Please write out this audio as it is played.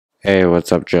Hey,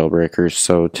 what's up, jailbreakers?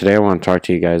 So today I want to talk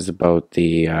to you guys about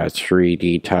the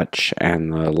 3D touch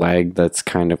and the lag that's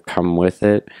kind of come with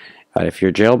it. If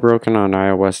you're jailbroken on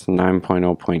iOS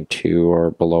 9.0.2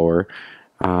 or below,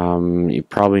 you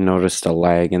probably noticed a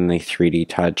lag in the 3D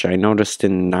touch. I noticed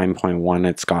in 9.1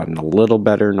 it's gotten a little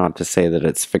better, not to say that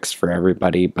it's fixed for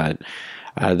everybody, but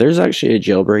there's actually a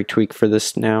jailbreak tweak for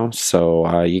this now,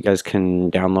 so you guys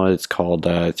can download it. It's called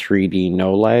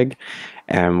 3DNoLag.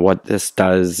 And what this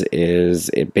does is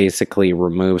it basically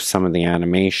removes some of the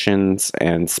animations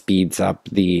and speeds up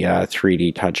the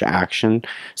 3D touch action.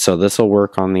 So this will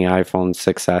work on the iPhone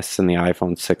 6s and the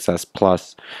iPhone 6s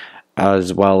Plus,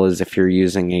 as well as if you're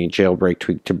using a jailbreak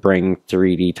tweak to bring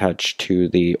 3D touch to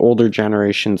the older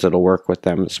generations, it'll work with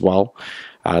them as well.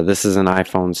 This is an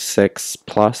iPhone 6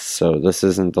 Plus, so this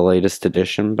isn't the latest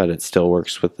edition, but it still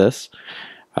works with this.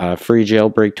 Free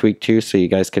jailbreak tweak too, so you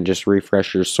guys can just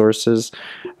refresh your sources.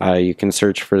 You can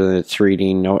search for the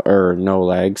 3D no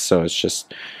lag, so it's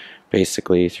just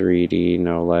basically 3D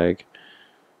no lag.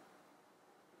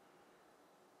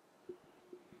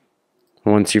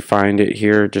 Once you find it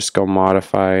here, just go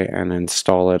modify and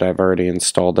install it. I've already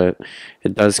installed it.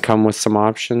 It does come with some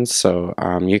options, so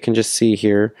you can just see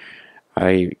here.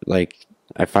 I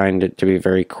find it to be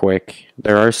very quick.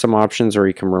 There are some options where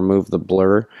you can remove the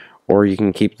blur, or you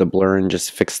can keep the blur and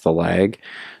just fix the lag.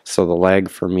 So the lag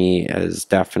for me is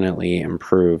definitely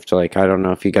improved. Like, I don't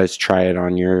know if you guys try it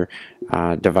on your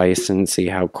device and see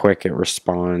how quick it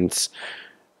responds.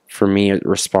 For me, it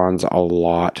responds a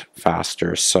lot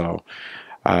faster. So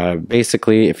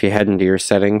basically, if you head into your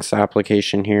settings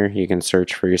application here, you can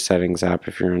search for your settings app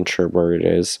if you're unsure where it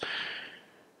is.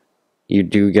 You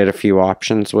do get a few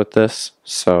options with this.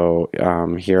 So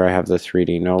here I have the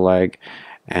 3D no lag,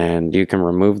 and you can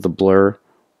remove the blur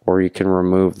or you can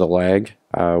remove the lag.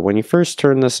 When you first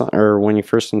turn this on, or when you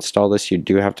first install this, you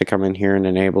do have to come in here and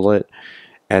enable it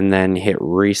and then hit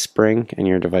respring, and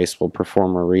your device will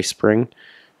perform a respring.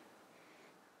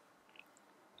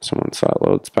 So once that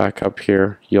loads back up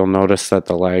here, you'll notice that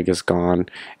the lag is gone.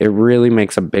 It really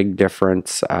makes a big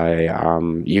difference.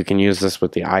 You can use this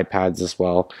with the iPads as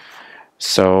well.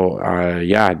 So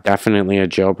yeah, definitely a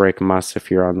jailbreak must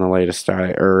if you're on the latest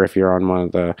or if you're on one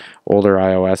of the older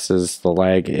iOSs. The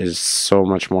lag is so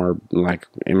much more like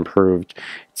improved.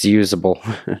 It's usable,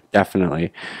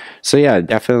 definitely. So yeah,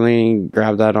 definitely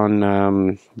grab that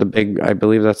on the big. I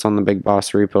believe that's on the Big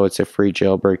Boss repo. It's a free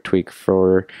jailbreak tweak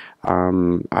for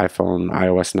iPhone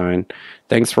iOS 9.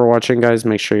 Thanks for watching, guys.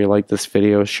 Make sure you like this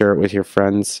video, share it with your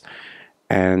friends,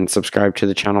 and subscribe to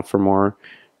the channel for more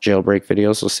jailbreak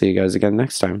videos. We'll see you guys again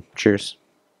next time. Cheers.